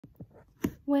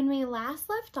When we last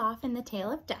left off in the Tale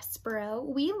of Despereaux,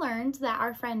 we learned that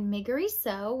our friend Miggery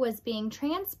was being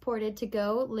transported to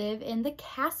go live in the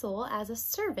castle as a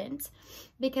servant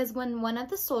because when one of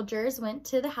the soldiers went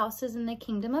to the houses in the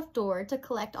Kingdom of Dor to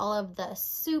collect all of the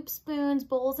soup spoons,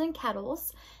 bowls, and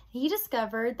kettles, he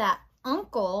discovered that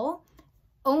Uncle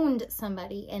owned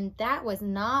somebody, and that was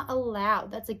not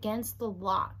allowed. That's against the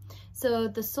law. So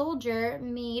the soldier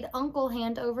made Uncle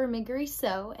hand over Miggery,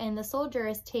 and the soldier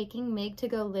is taking Mig to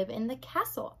go live in the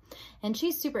castle. And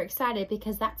she's super excited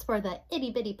because that's where the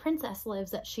itty-bitty princess lives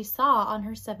that she saw on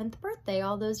her 7th birthday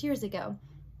all those years ago.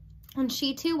 And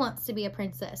she too wants to be a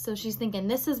princess. So she's thinking,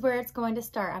 this is where it's going to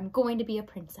start. I'm going to be a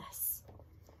princess.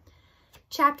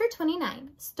 Chapter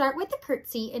 29. Start with the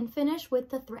curtsy and finish with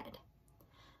the thread.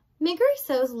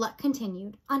 Miggery's luck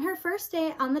continued. On her first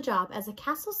day on the job as a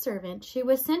castle servant, she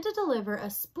was sent to deliver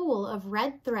a spool of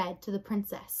red thread to the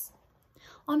princess.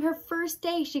 On her first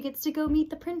day, she gets to go meet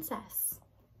the princess.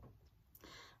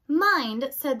 Mind,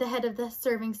 said the head of the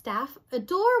serving staff,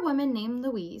 adore a woman named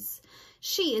Louise.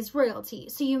 She is royalty,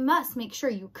 so you must make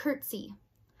sure you curtsy.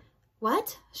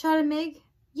 What? Shouted Mig.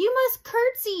 You must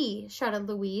curtsy, shouted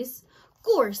Louise.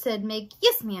 Gore, said Mig.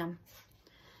 Yes, ma'am.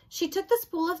 She took the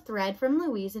spool of thread from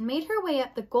Louise and made her way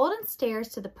up the golden stairs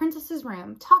to the princess's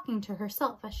room, talking to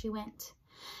herself as she went.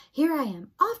 Here I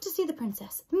am, off to see the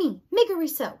princess. Me, Miggery,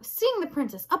 seeing the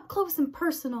princess up close and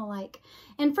personal like.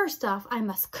 And first off, I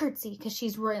must curtsy, 'cause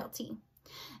she's royalty.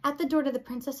 At the door to the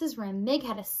princess's room, Mig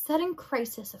had a sudden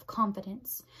crisis of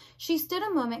confidence. She stood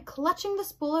a moment clutching the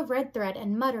spool of red thread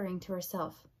and muttering to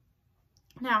herself.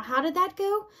 Now, how did that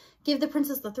go? Give the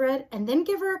princess the thread and then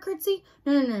give her a curtsy?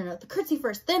 No. The curtsy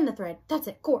first, then the thread. That's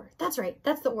it, Gore. That's right.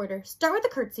 That's the order. Start with the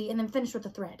curtsy and then finish with the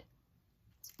thread.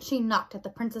 She knocked at the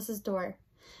princess's door.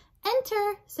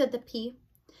 Enter, said the P.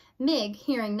 Mig,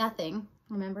 hearing nothing,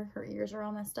 remember, her ears are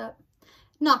all messed up,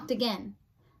 knocked again.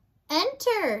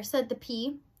 Enter, said the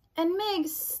P. And Mig,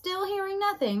 still hearing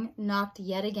nothing, knocked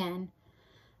yet again.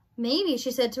 Maybe,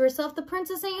 she said to herself, the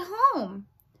princess ain't home.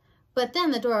 But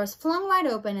then the door was flung wide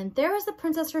open, and there was the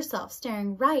princess herself,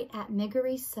 staring right at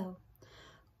Miggery.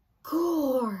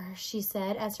 Gore, she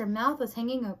said, as her mouth was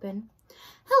hanging open.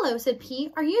 Hello, said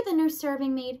P. Are you the new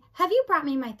serving maid? Have you brought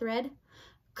me my thread?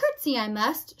 Curtsy I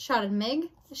must, shouted Mig.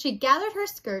 She gathered her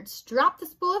skirts, dropped the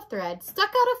spool of thread, stuck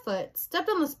out a foot, stepped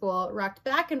on the spool, rocked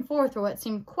back and forth for what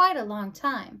seemed quite a long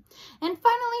time, and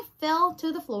finally fell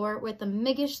to the floor with a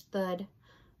Miggish thud.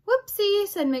 Whoopsie,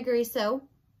 said Miggery.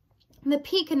 The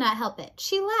P could not help it.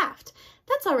 She laughed.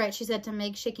 That's all right, she said to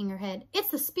Mig, shaking her head. It's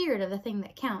the spirit of the thing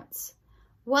that counts.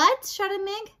 What? Shouted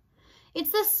Mig.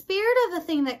 It's the spirit of the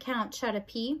thing that counts, shouted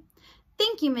P.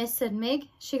 Thank you, miss, said Mig.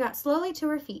 She got slowly to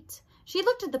her feet. She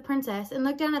looked at the princess and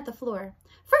looked down at the floor.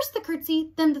 First the curtsy,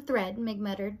 then the thread, Mig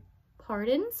muttered.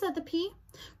 Pardon, said the P.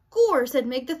 Gore, said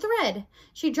Mig, the thread.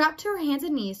 She dropped to her hands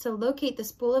and knees to locate the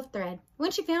spool of thread. When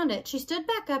she found it, she stood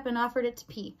back up and offered it to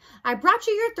P. I brought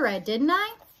you your thread, didn't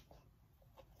I?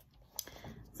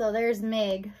 So there's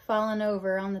Mig falling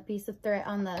over on the piece of thread,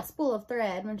 on the spool of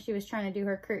thread when she was trying to do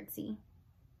her curtsy.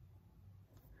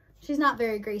 She's not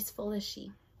very graceful, is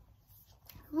she?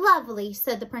 Lovely,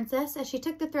 said the princess as she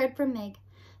took the thread from Mig.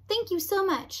 Thank you so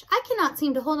much. I cannot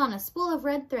seem to hold on a spool of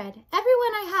red thread.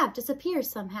 Everyone I have disappears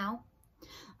somehow.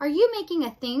 Are you making a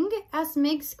thing? Asked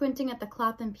Mig, squinting at the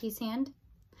cloth in P's hand.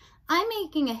 I'm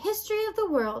making a history of the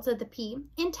world, said the P,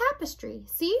 in tapestry.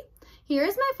 See? Here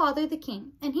is my father, the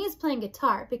king, and he is playing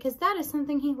guitar because that is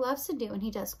something he loves to do and he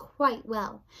does quite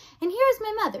well. And here is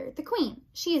my mother, the queen.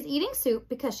 She is eating soup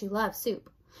because she loves soup.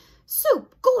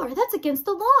 Soup? Gore, that's against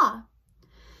the law.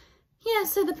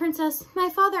 Yes, said the princess. My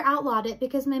father outlawed it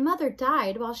because my mother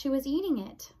died while she was eating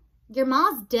it. Your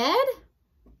ma's dead?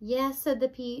 Yes, said the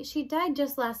P. She died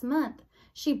just last month.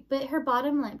 She bit her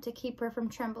bottom lip to keep her from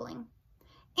trembling.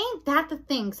 Ain't that the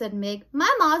thing, said Mig.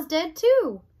 My ma's dead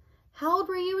too. How old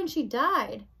were you when she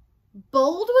died?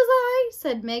 Bold was I,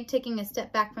 said Meg, taking a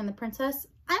step back from the princess.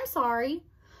 I'm sorry.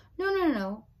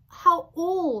 No. How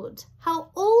old?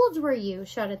 How old were you?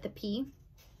 Shouted the P.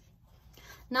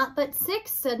 Not but 6,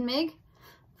 said Meg.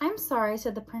 I'm sorry,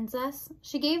 said the princess.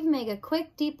 She gave Meg a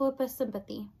quick, deep look of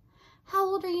sympathy. How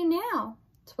old are you now?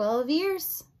 12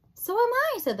 years. So am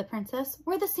I, said the princess.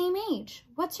 We're the same age.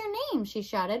 What's your name? She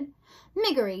shouted.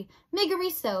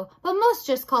 Miggery so, but most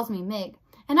just calls me Mig.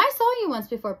 And I saw you once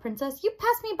before, princess. You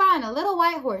passed me by on a little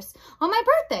white horse on my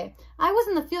birthday. I was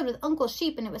in the field with Uncle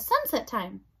Sheep, and it was sunset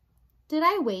time. Did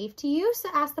I wave to you?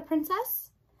 asked the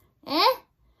princess.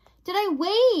 Did I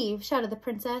wave? Shouted the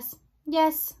princess.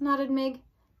 Yes, nodded Mig.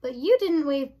 "But you didn't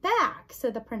wave back,"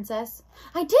 said the princess.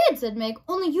 "I did," said Meg,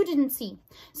 "only you didn't see.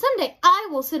 Someday I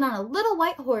will sit on a little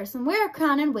white horse and wear a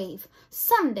crown and wave.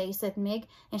 Someday," said Meg,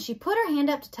 and she put her hand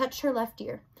up to touch her left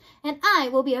ear. "And I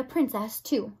will be a princess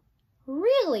too."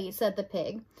 "Really?" said the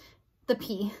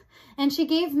pea, and she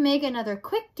gave Meg another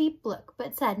quick, deep look,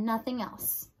 but said nothing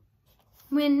else.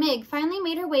 When Meg finally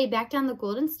made her way back down the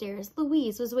golden stairs,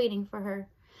 Louise was waiting for her.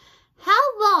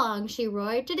 "How long," she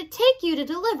roared, "did it take you to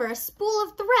deliver a spool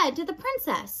of thread to the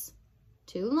princess?"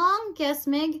 "Too long," guessed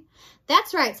Meg.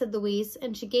 "That's right," said Louise,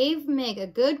 and she gave Meg a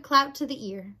good clout to the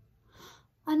ear.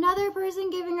 Another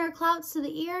person giving her clouts to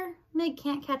the ear? Meg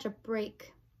can't catch a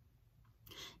break.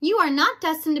 "You are not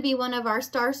destined to be one of our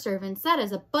star servants. That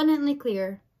is abundantly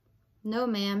clear." "No,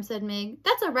 ma'am," said Meg.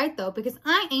 "That's all right, though, because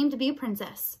I aim to be a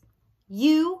princess."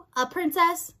 "You, a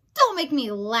princess? Don't make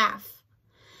me laugh."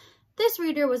 This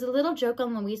reader was a little joke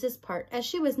on Louise's part, as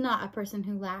she was not a person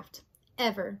who laughed.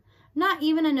 Ever. Not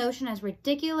even a notion as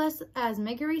ridiculous as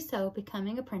Megariso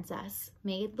becoming a princess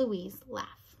made Louise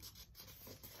laugh.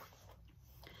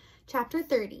 Chapter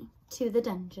 30. To the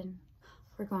Dungeon.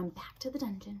 We're going back to the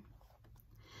dungeon.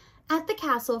 At the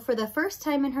castle, for the first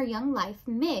time in her young life,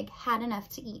 Meg had enough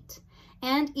to eat.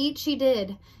 And eat she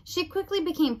did. She quickly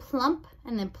became plump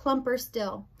and then plumper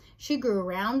still. She grew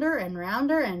rounder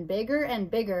and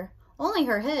bigger. Only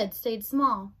her head stayed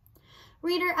small.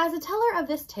 Reader, as a teller of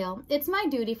this tale, it's my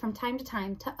duty from time to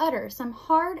time to utter some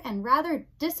hard and rather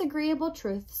disagreeable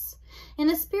truths. In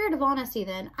the spirit of honesty,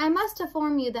 then, I must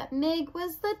inform you that Meg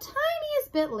was the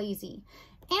tiniest bit lazy,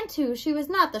 and too, she was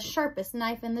not the sharpest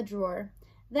knife in the drawer.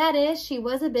 That is, she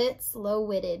was a bit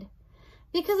slow-witted.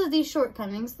 Because of these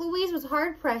shortcomings, Louise was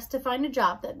hard-pressed to find a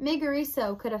job that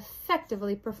Megariso could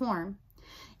effectively perform.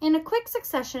 In a quick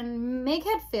succession, Meg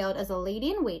had failed as a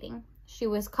lady-in-waiting. She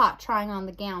was caught trying on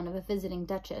the gown of a visiting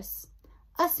duchess.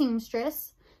 A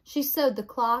seamstress, she sewed the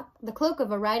cloak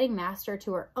of a riding master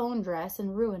to her own dress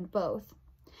and ruined both.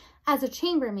 As a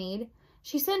chambermaid,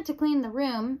 she sent to clean the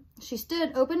room. She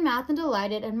stood open-mouthed and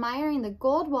delighted, admiring the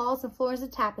gold walls and floors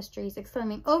of tapestries,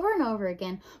 exclaiming over and over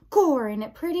again, "Gore, ain't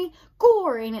it pretty?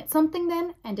 Gore, ain't it something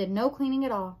then?" and did no cleaning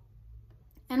at all.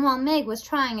 And while Meg was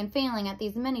trying and failing at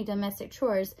these many domestic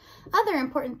chores, other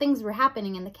important things were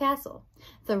happening in the castle.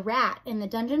 The rat in the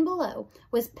dungeon below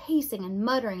was pacing and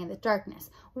muttering in the darkness,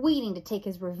 waiting to take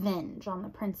his revenge on the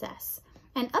princess.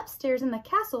 And upstairs in the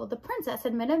castle, the princess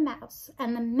had met a mouse,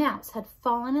 and the mouse had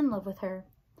fallen in love with her.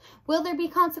 Will there be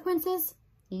consequences?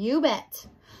 You bet.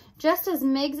 Just as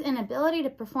Meg's inability to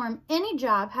perform any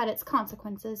job had its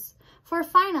consequences. For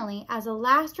finally, as a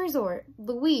last resort,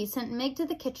 Louise sent Meg to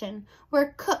the kitchen,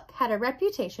 where Cook had a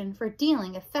reputation for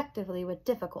dealing effectively with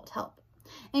difficult help.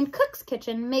 In Cook's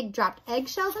kitchen, Meg dropped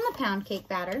eggshells in the pound cake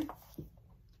batter.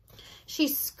 She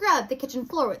scrubbed the kitchen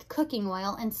floor with cooking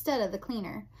oil instead of the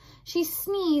cleaner. She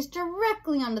sneezed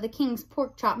directly onto the king's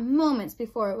pork chop moments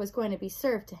before it was going to be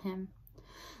served to him.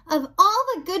 "Of all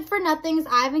the good-for-nothings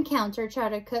I've encountered,"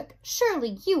 shouted Cook,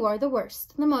 "surely you are the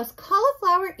worst. The most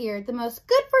cauliflower-eared, the most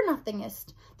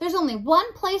good-for-nothingest. There's only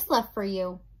one place left for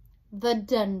you. The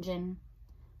dungeon."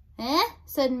 "Eh?"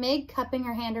 said Meg, cupping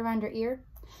her hand around her ear.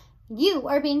 "You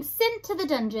are being sent to the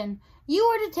dungeon. You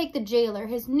are to take the jailer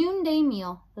his noonday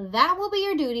meal. That will be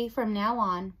your duty from now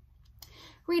on."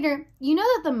 Reader, you know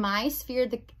that the mice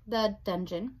feared the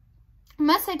dungeon.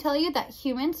 Must I tell you that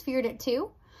humans feared it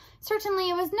too? Certainly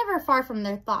it was never far from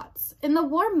their thoughts. In the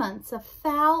warm months, a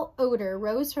foul odor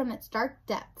rose from its dark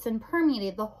depths and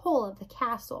permeated the whole of the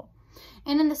castle.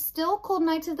 And in the still cold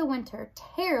nights of the winter,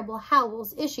 terrible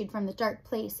howls issued from the dark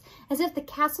place, as if the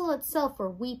castle itself were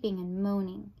weeping and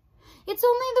moaning. "It's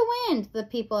only the wind," the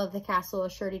people of the castle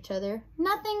assured each other.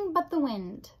 "Nothing but the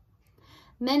wind."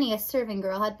 Many a serving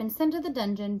girl had been sent to the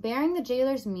dungeon bearing the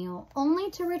jailer's meal,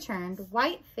 only to return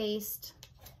white-faced,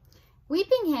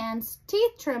 weeping hands,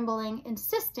 teeth trembling,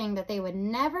 insisting that they would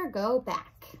never go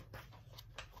back.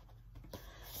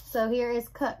 So here is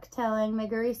Cook telling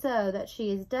Megariso that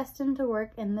she is destined to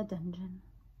work in the dungeon.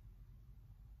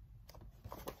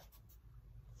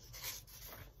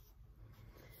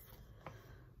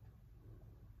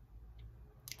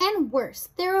 And worse,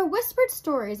 there are whispered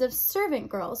stories of servant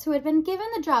girls who had been given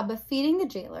the job of feeding the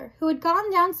jailer, who had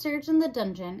gone downstairs in the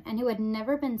dungeon, and who had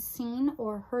never been seen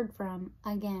or heard from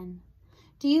again.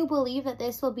 Do you believe that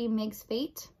this will be Meg's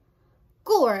fate?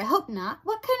 Gore, I hope not.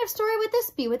 What kind of story would this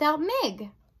be without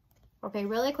Meg? Okay,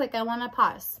 really quick, I want to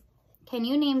pause. Can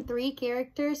you name 3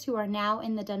 characters who are now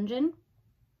in the dungeon?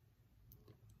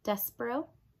 Despereaux,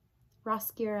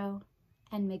 Roscuro,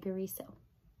 and Megariso.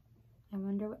 I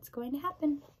wonder what's going to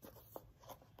happen.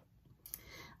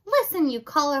 "Listen, you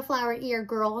cauliflower ear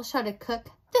girl," shouted Cook.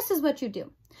 "This is what you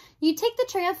do. You take the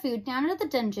tray of food down into the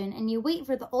dungeon and you wait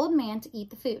for the old man to eat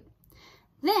the food.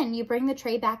 Then you bring the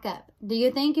tray back up. Do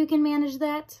you think you can manage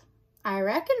that? I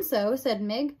reckon so, said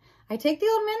Mig. I take the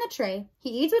old man the tray, he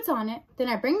eats what's on it, then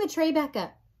I bring the tray back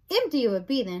up. Empty it would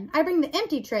be then. I bring the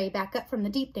empty tray back up from the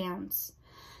deep downs.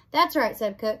 That's right,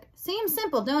 said Cook. Seems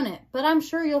simple, don't it? But I'm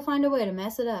sure you'll find a way to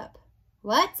mess it up.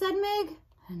 What? Said Meg.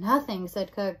 Nothing,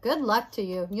 said Cook. Good luck to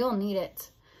you. You'll need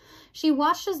it. She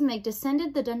watched as Meg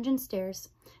descended the dungeon stairs.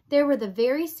 There were the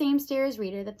very same stairs,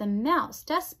 reader, that the mouse,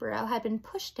 Despereaux, had been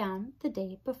pushed down the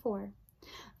day before.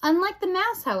 Unlike the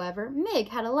mouse, however, Meg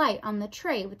had a light on the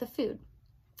tray with the food.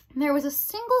 There was a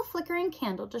single flickering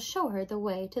candle to show her the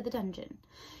way to the dungeon.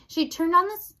 She turned on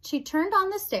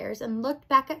the stairs and looked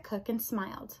back at Cook and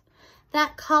smiled.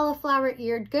 That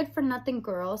cauliflower-eared, good-for-nothing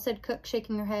girl, said Cook,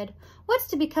 shaking her head. What's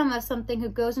to become of something who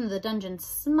goes into the dungeon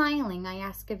smiling, I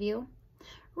ask of you?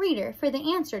 Reader, for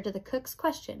the answer to the cook's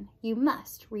question, you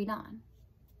must read on.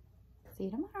 See you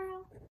tomorrow.